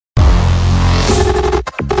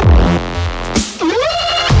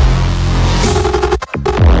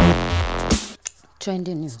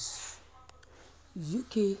Trending news.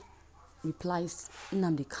 UK replies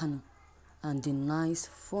Nnamdi Kanu and denies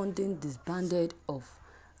funding disbanded of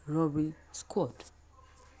robbery squad.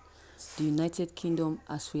 The United Kingdom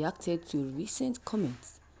has reacted to recent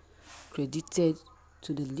comments credited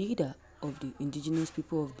to the leader of the indigenous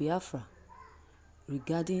people of Biafra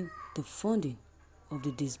regarding the funding of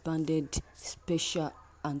the disbanded Special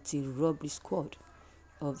Anti-Robbery Squad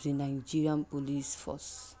of the Nigerian Police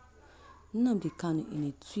Force. Nnamdi Kanu, in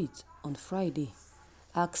a tweet on Friday,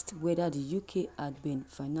 asked whether the UK had been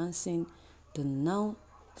financing the now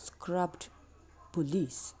scrapped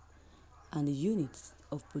police and the units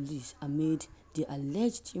of police amid the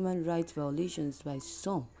alleged human rights violations by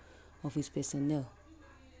some of its personnel.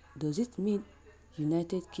 Does it mean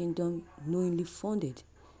United Kingdom knowingly funded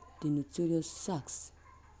the notorious SACs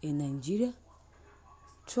in Nigeria?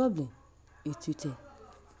 Troubling, he tweeted.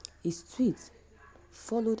 His tweet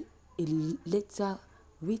followed a letter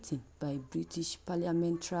written by British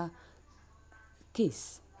parliamentary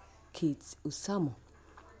case Kate Osamo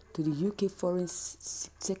to the UK Foreign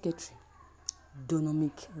Secretary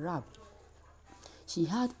Dominic Raab. She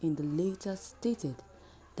had in the letter stated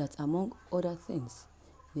that, among other things,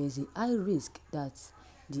 there is a high risk that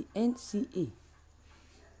the NCA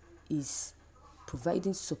is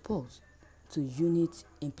providing support to units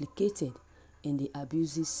implicated in the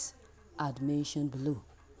abuses I'd mentioned below.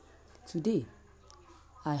 Today,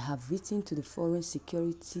 I have written to the Foreign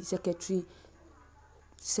Security Secretary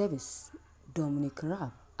Service, Dominic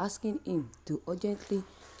Raab, asking him to urgently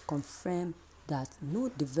confirm that no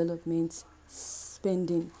development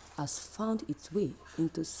spending has found its way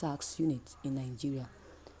into SACS units in Nigeria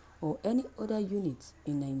or any other unit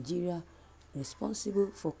in Nigeria responsible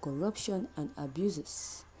for corruption and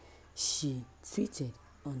abuses, she tweeted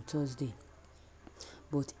on Thursday.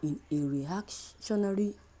 But in a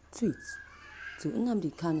reactionary tweet to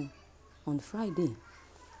Nnamdi Kanu on Friday,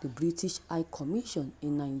 the British High Commission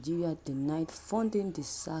in Nigeria denied funding the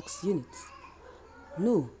SACS units.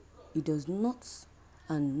 No, it does not,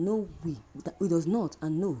 and no,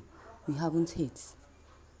 we haven't hit,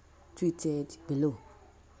 tweeted below.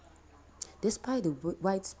 Despite the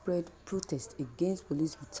widespread protest against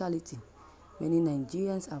police brutality, many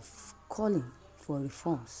Nigerians are calling for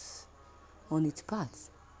reforms. On its part,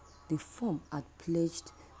 the firm had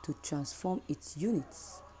pledged to transform its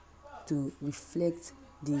units to reflect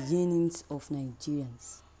the yearnings of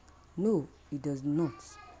Nigerians. No, it does not,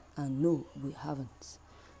 and no, we haven't.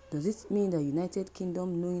 Does it mean the United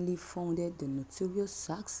Kingdom knowingly funded the notorious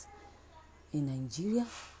SACs in Nigeria?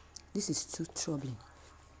 This is too troubling.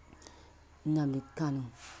 Nnamdi Kanu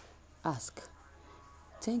asked.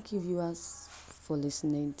 Thank you, viewers, for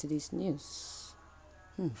listening to this news.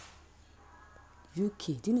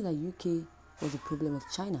 UK. Do you know that UK was the problem of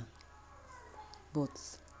China? But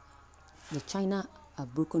the China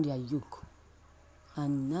have broken their yoke,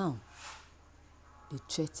 and now they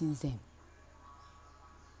threaten them.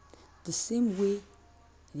 The same way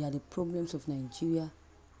they are the problems of Nigeria,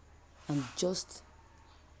 and just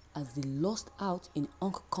as they lost out in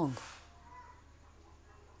Hong Kong,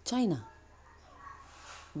 China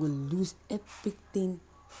will lose everything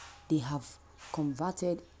they have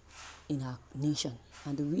converted in our nation,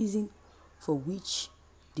 and the reason for which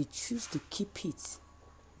they choose to keep it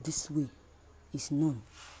this way is known.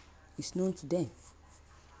 It's known to them.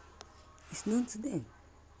 It's known to them.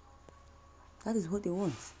 That is what they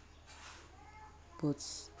want. But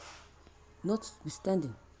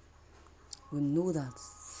notwithstanding, we know that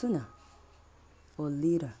sooner or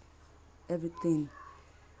later everything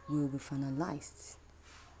will be finalized.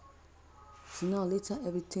 Sooner or later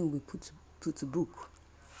everything will be put to book.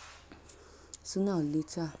 Sooner or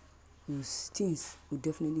later things will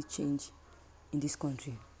definitely change in this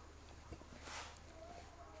country.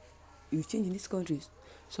 It will change in this country.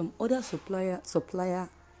 Some other supplier,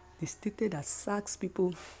 they stated that SACS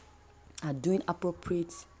people are doing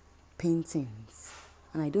appropriate paintings,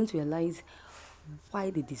 and I don't realize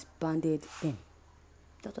why they disbanded them.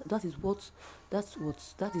 That is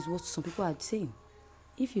what some people are saying.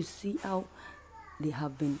 If you see how they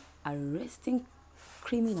have been arresting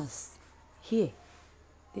criminals here,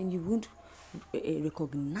 then you won't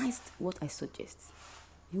recognize what I suggest.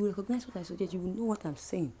 You will recognize what I suggest. You will know what I'm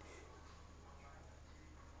saying.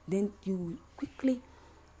 Then you will quickly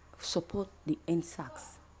support the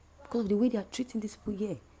NSACs because of the way they are treating these people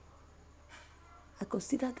here. I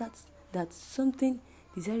consider that something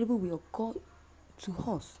desirable will occur to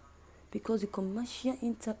us because the commercial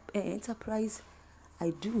enterprise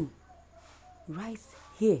I do right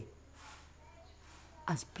here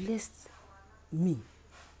has blessed me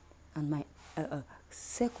and my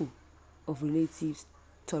circle of relatives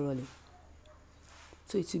thoroughly.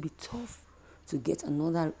 So it will be tough to get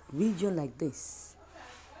another region like this.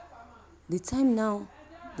 The time now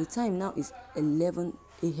is 11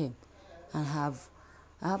 a.m. and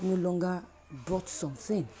I have no longer brought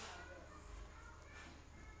something.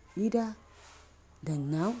 Either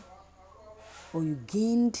then now, or you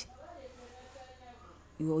gained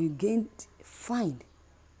find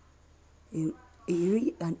an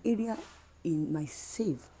area in my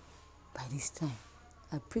save by this time.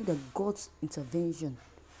 I pray that God's intervention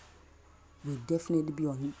will definitely be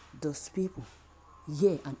on those people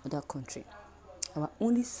here and other country. Our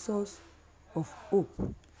only source of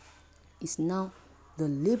hope is now the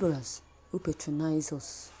laborers who patronize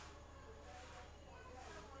us.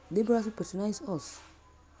 Laborers who patronize us.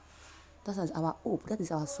 That is our hope. That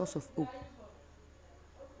is our source of hope.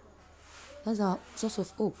 That's our source of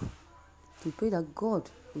hope. We pray that God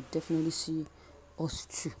will definitely see us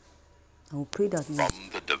through. And we pray that we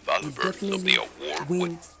definitely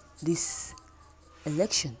win this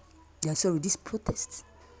election. This protest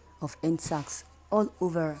of end tax all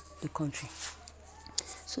over the country.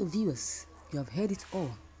 So viewers, you have heard it all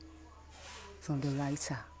from the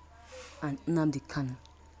writer and Nnamdi Kanu.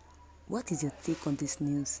 What is your take on this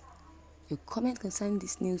news? Your comment concerning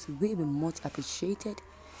this news will be much appreciated.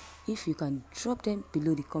 If you can drop them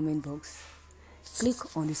below the comment box,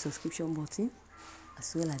 click on the subscription button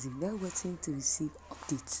as well as the bell button to receive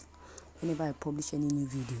updates whenever I publish any new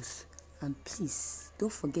videos. And please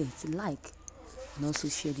don't forget to like and also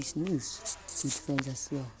share this news with friends as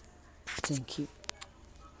well. Thank you.